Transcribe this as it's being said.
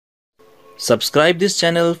Subscribe this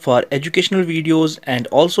channel for educational videos and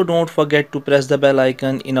also don't forget to press the bell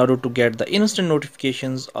icon in order to get the instant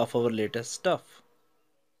notifications of our latest stuff.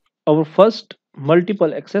 Our first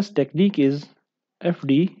multiple access technique is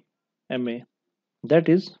FDMA, that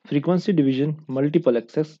is frequency division multiple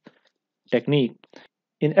access technique.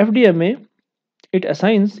 In FDMA, it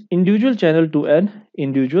assigns individual channel to an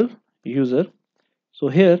individual user. So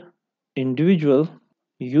here individual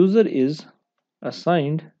user is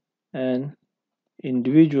assigned an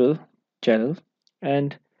individual channel,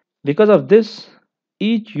 and because of this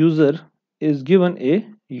each user is given a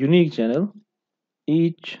unique channel.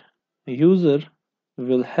 Each user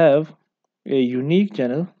will have a unique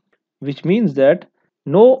channel, which means that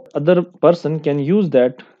no other person can use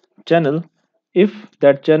that channel if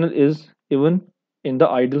that channel is even in the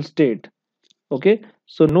idle state. Okay,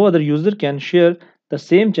 so no other user can share the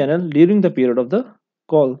same channel during the period of the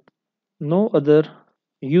call. No other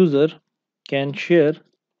user can share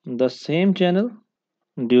the same channel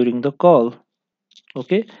during the call.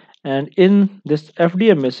 Okay, and in this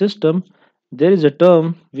FDMA system there is a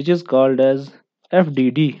term which is called as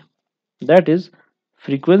FDD, that is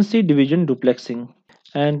frequency division duplexing.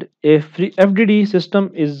 And a FDD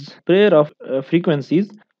system is pair of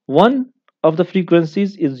frequencies. One of the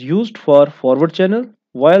frequencies is used for forward channel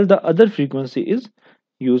while the other frequency is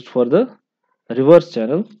used for the reverse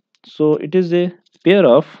channel. So it is a pair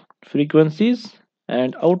of frequencies,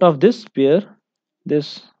 and out of this pair,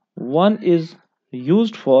 this one is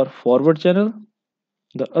used for forward channel,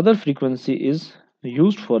 the other frequency is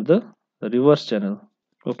used for the reverse channel.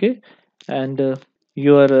 Okay, and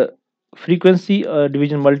your frequency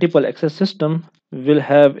division multiple access system will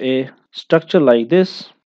have a structure like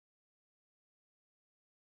this.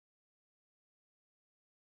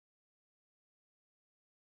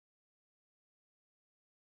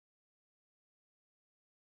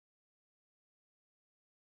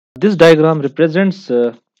 This diagram represents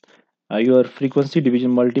your frequency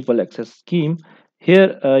division multiple access scheme.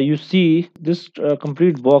 Here you see this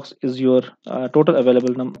complete box is your total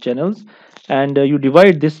available channels, and you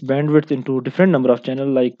divide this bandwidth into different number of channels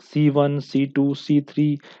like C1, C2,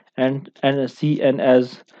 C3, and Cn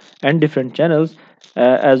as n different channels,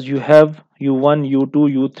 as you have U1,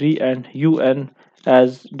 U2, U3, and Un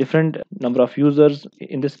as different number of users.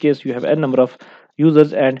 In this case you have n number of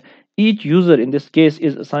users, and each user in this case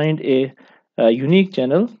is assigned a unique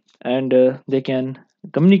channel, and they can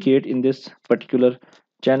communicate in this particular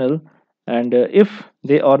channel. And if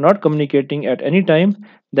they are not communicating at any time,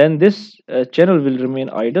 then this channel will remain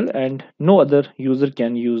idle and no other user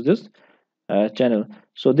can use this channel.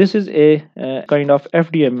 So this is a kind of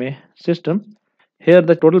FDMA system. Here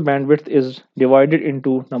the total bandwidth is divided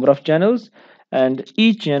into number of channels, and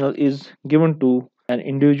each channel is given to an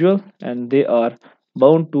individual, and they are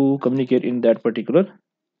bound to communicate in that particular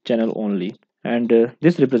channel only. And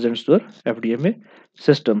this represents the FDMA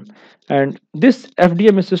system. And this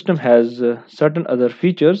FDMA system has certain other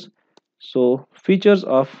features. So features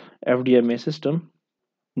of FDMA system: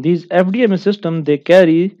 these FDMA system, they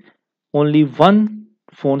carry only one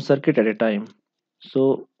phone circuit at a time.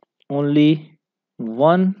 So only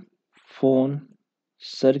one phone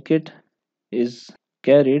circuit is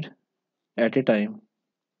carried at a time.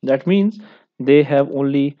 That means they have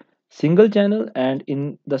only single channel, and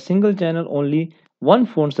in the single channel only one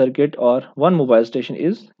phone circuit or one mobile station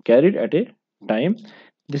is carried at a time.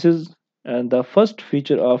 This is the first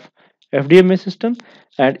feature of FDMA system.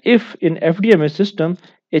 And if in FDMA system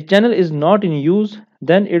a channel is not in use,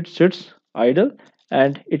 then it sits idle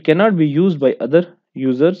and it cannot be used by other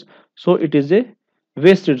users, so it is a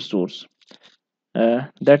wasted source.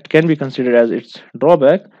 That can be considered as its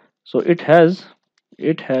drawback. So it has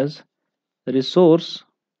resource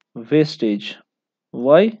wastage.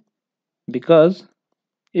 Why? Because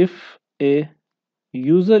if a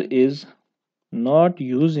user is not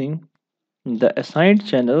using the assigned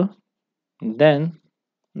channel, then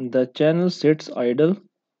the channel sits idle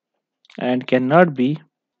and cannot be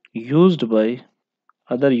used by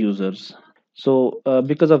other users. So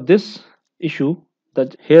because of this issue,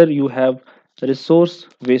 that here you have resource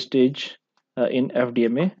wastage in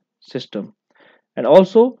FDMA system. And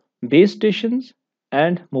also base stations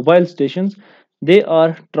and mobile stations, they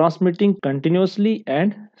are transmitting continuously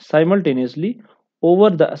and simultaneously over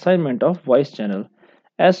the assignment of voice channel.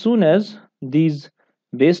 As soon as these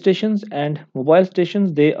base stations and mobile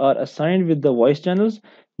stations, they are assigned with the voice channels,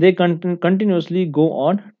 they continuously go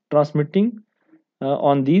on transmitting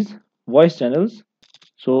on these voice channels.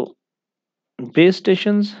 So base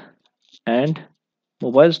stations and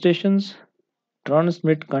mobile stations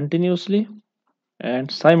transmit continuously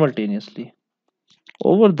and simultaneously.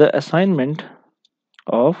 over the assignment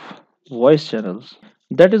of voice channels.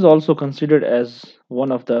 That is also considered as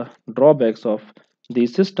one of the drawbacks of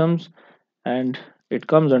these systems, and it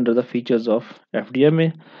comes under the features of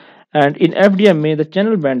FDMA. And in FDMA, the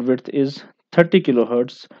channel bandwidth is 30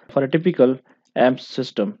 kilohertz for a typical AMPS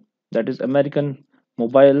system, that is American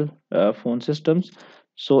mobile phone systems.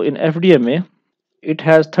 So in FDMA, it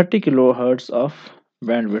has 30 kilohertz of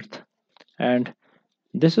bandwidth, and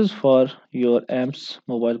this is for your AMPS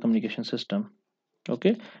mobile communication system.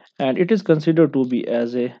 Okay, and it is considered to be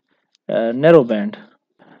as a narrow band.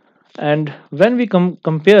 And when we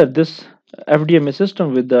compare this FDMA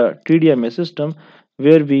system with the TDMA system,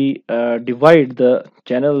 where we divide the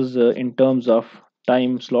channels in terms of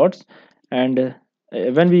time slots, and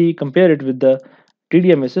when we compare it with the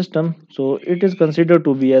TDMA system, so it is considered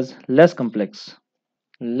to be as less complex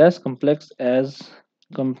as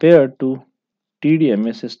compared to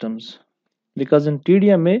TDMA systems, because in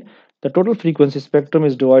TDMA the total frequency spectrum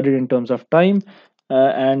is divided in terms of time,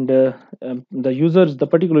 and the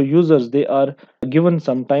particular users, they are given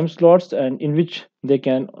some time slots and in which they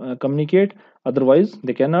can communicate, otherwise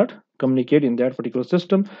they cannot communicate in that particular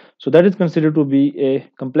system. So that is considered to be a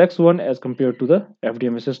complex one as compared to the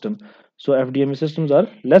FDMA system. So FDMA systems are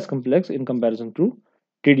less complex in comparison to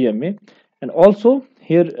TDMA. And also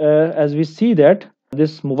here, as we see that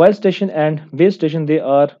this mobile station and base station, they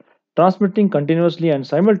are transmitting continuously and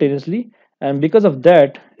simultaneously, and because of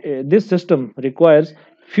that, this system requires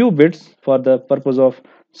few bits for the purpose of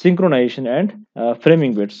synchronization and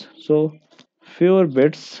framing bits. So fewer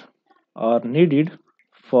bits are needed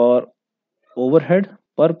for overhead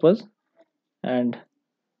purpose, and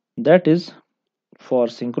that is for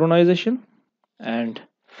synchronization and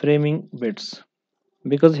framing bits,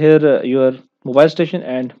 because here your mobile station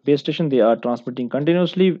and base station, they are transmitting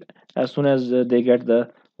continuously as soon as they get the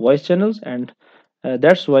voice channels, and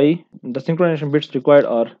that's why the synchronization bits required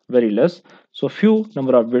are very less. So few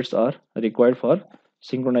number of bits are required for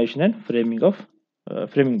synchronization and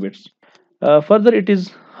framing bits. Further, it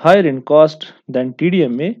is higher in cost than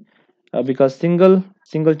TDMA, because single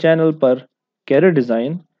channel per carrier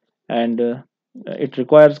design, and it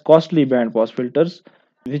requires costly band pass filters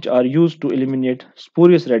which are used to eliminate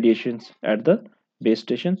spurious radiations at the base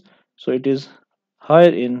station. So it is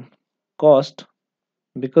higher in cost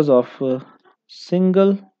because of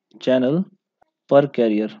single channel per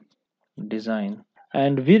carrier design,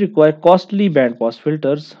 and we require costly band pass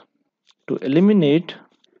filters to eliminate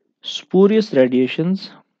spurious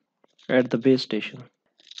radiations at the base station.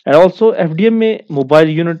 And also FDMA mobile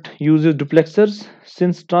unit uses duplexers,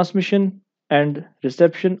 since transmission and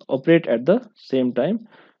reception operate at the same time.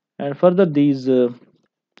 And further, these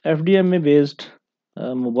FDMA based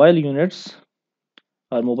mobile units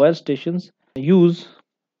or mobile stations use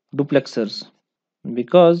duplexers,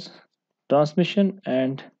 because transmission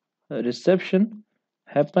and reception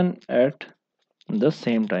happen at the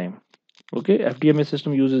same time. Okay, FDMA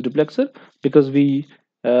system uses duplexer because we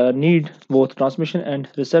need both transmission and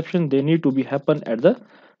reception, they need to be happen at the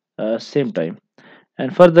same time.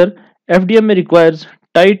 And further, FDMA requires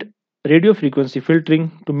tight radio frequency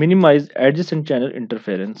filtering to minimize adjacent channel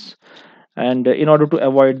interference, and in order to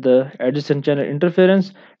avoid the adjacent channel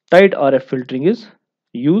interference, tight RF filtering is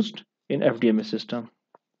used in FDMA system.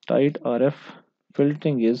 Tight RF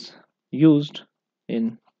filtering is used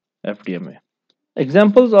in FDMA.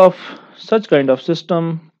 Examples of such kind of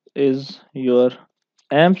system is your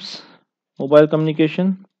AMPS mobile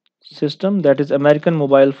communication system, that is American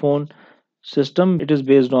mobile phone system. It is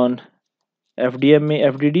based on FDMA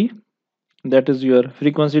FDD, that is your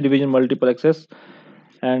frequency division multiple access,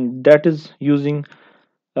 and that is using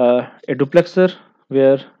a duplexer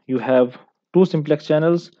where you have two simplex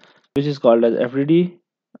channels, which is called as FDD,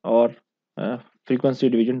 or frequency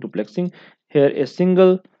division duplexing. Here a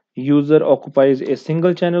single user occupies a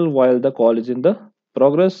single channel while the call is in the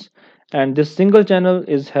progress, and this single channel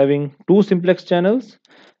is having two simplex channels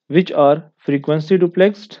which are frequency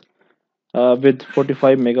duplexed with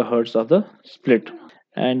 45 megahertz of the split.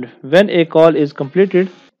 And when a call is completed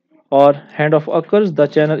or handoff occurs, the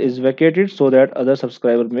channel is vacated so that other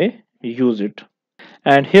subscriber may use it.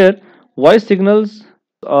 And here voice signals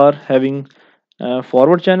are having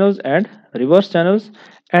forward channels and reverse channels,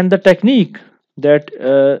 and the technique that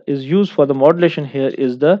is used for the modulation here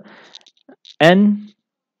is the NBFM,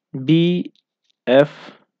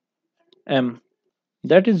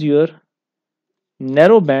 that is your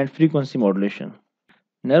narrow band frequency modulation.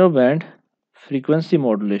 Narrow band frequency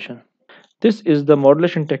modulation, this is the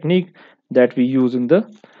modulation technique that we use in the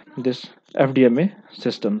this FDMA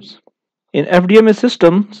systems. In FDMA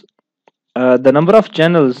systems, the number of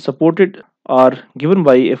channels supported are given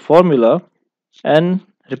by a formula. N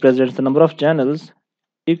represents the number of channels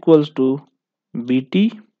equals to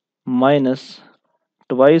Bt minus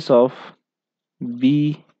twice of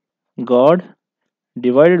B God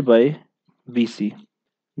divided by Bc.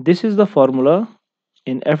 This is the formula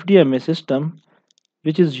in FDMA system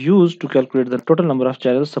which is used to calculate the total number of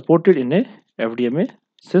channels supported in a FDMA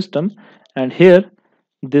system. And here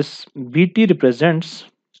this Bt represents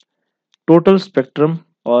total spectrum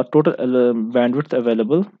or total bandwidth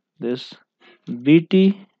available. This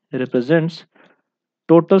Bt represents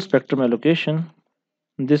total spectrum allocation.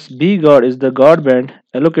 This B guard is the guard band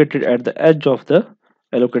allocated at the edge of the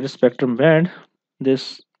allocated spectrum band.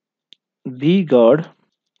 This B guard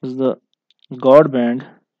is the guard band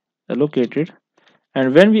allocated,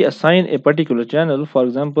 and when we assign a particular channel, for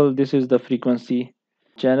example, this is the frequency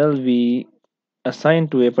channel we assign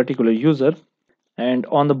to a particular user, and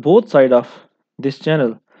on the both side of this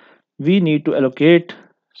channel we need to allocate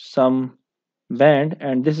some band,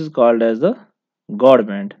 and this is called as the guard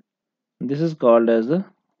band. This is called as the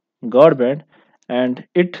guard band, and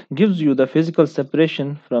it gives you the physical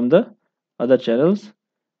separation from the other channels,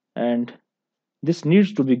 and this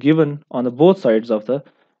needs to be given on the both sides of a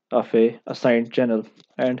assigned channel.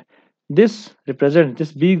 And this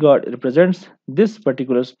B guard represents this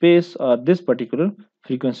particular space or this particular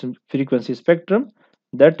frequency spectrum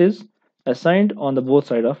that is assigned on the both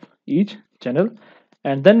side of each channel.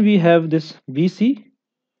 And then we have this BC,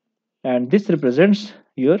 and this represents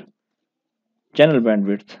your channel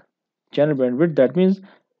bandwidth. Channel bandwidth, that means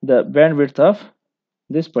the bandwidth of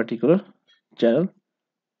this particular channel,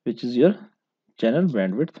 which is your channel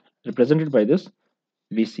bandwidth represented by this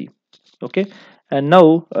BC. Okay, and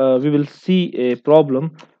now we will see a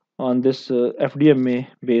problem on this FDMA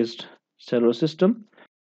based cellular system.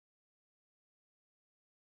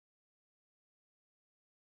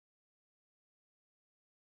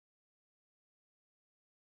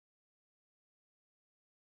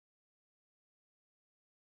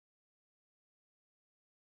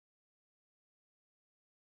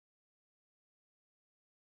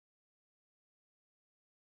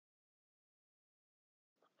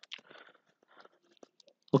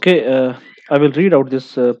 Okay, I will read out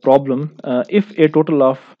this problem. If a total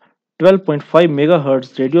of 12.5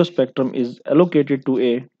 megahertz radio spectrum is allocated to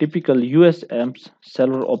a typical US AMPS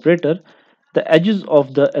cellular operator, the edges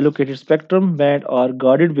of the allocated spectrum band are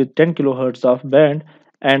guarded with 10 kilohertz of band,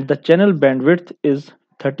 and the channel bandwidth is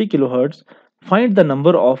 30 kilohertz. Find the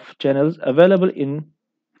number of channels available in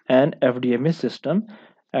an FDMA system.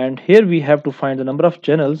 And here we have to find the number of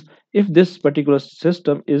channels if this particular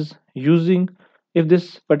system is using, if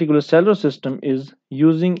this particular cellular system is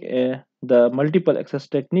using the multiple access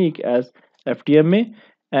technique as FDMA.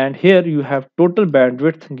 And here you have total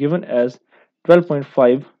bandwidth given as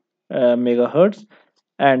 12.5 megahertz,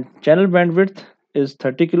 and channel bandwidth is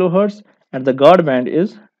 30 kilohertz, and the guard band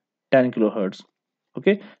is 10 kilohertz.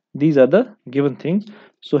 Okay, these are the given things.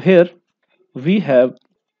 So here we have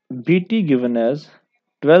Bt given as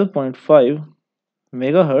 12.5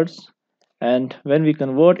 megahertz, and when we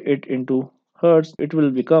convert it into hertz, it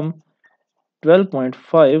will become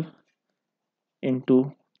 12.5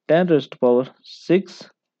 into 10 raised to power 6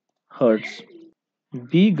 hertz.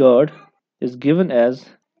 B guard is given as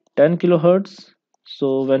 10 kilohertz,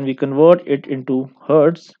 so when we convert it into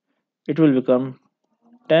hertz, it will become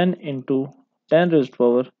 10 into 10 raised to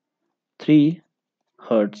power 3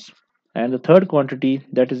 hertz. And the third quantity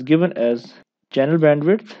that is given as channel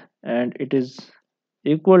bandwidth, and it is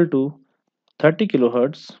equal to 30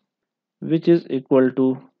 kilohertz, which is equal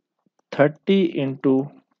to 30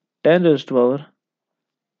 into 10 raised to power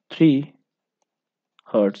 3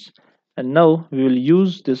 hertz. And now we will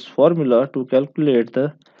use this formula to calculate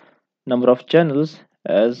the number of channels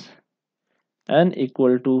as n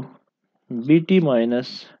equal to bt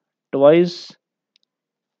minus twice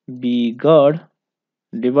b guard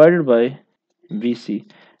divided by bc.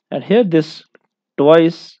 And here this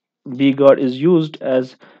twice b guard is used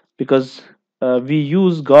as because we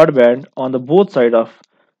use guard band on the both side of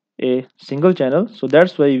a single channel, so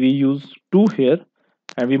that's why we use 2 here,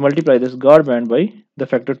 and we multiply this guard band by the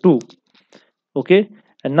factor 2. Okay,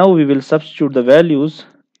 and now we will substitute the values,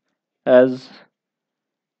 as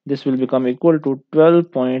this will become equal to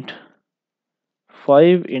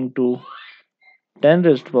 12.5 into 10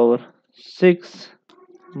 raised to power 6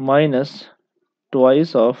 minus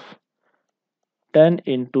twice of 10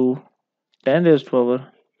 into 10 raised to power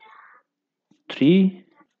 3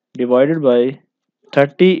 divided by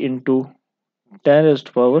 30 into 10 raised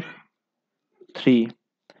to power 3.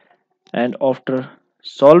 And after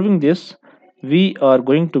solving this, we are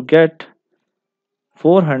going to get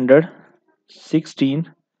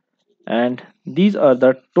 16, and these are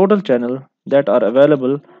the total channel that are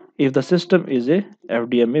available if the system is a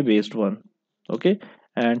FDMA based one. Okay,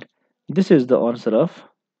 and this is the answer of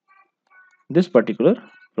this particular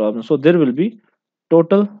problem. So there will be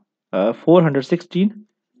total 416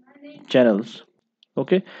 channels.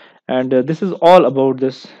 Okay, and this is all about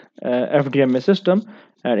this FDMA system,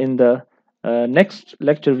 and in the next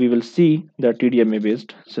lecture we will see the TDMA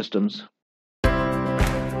based systems.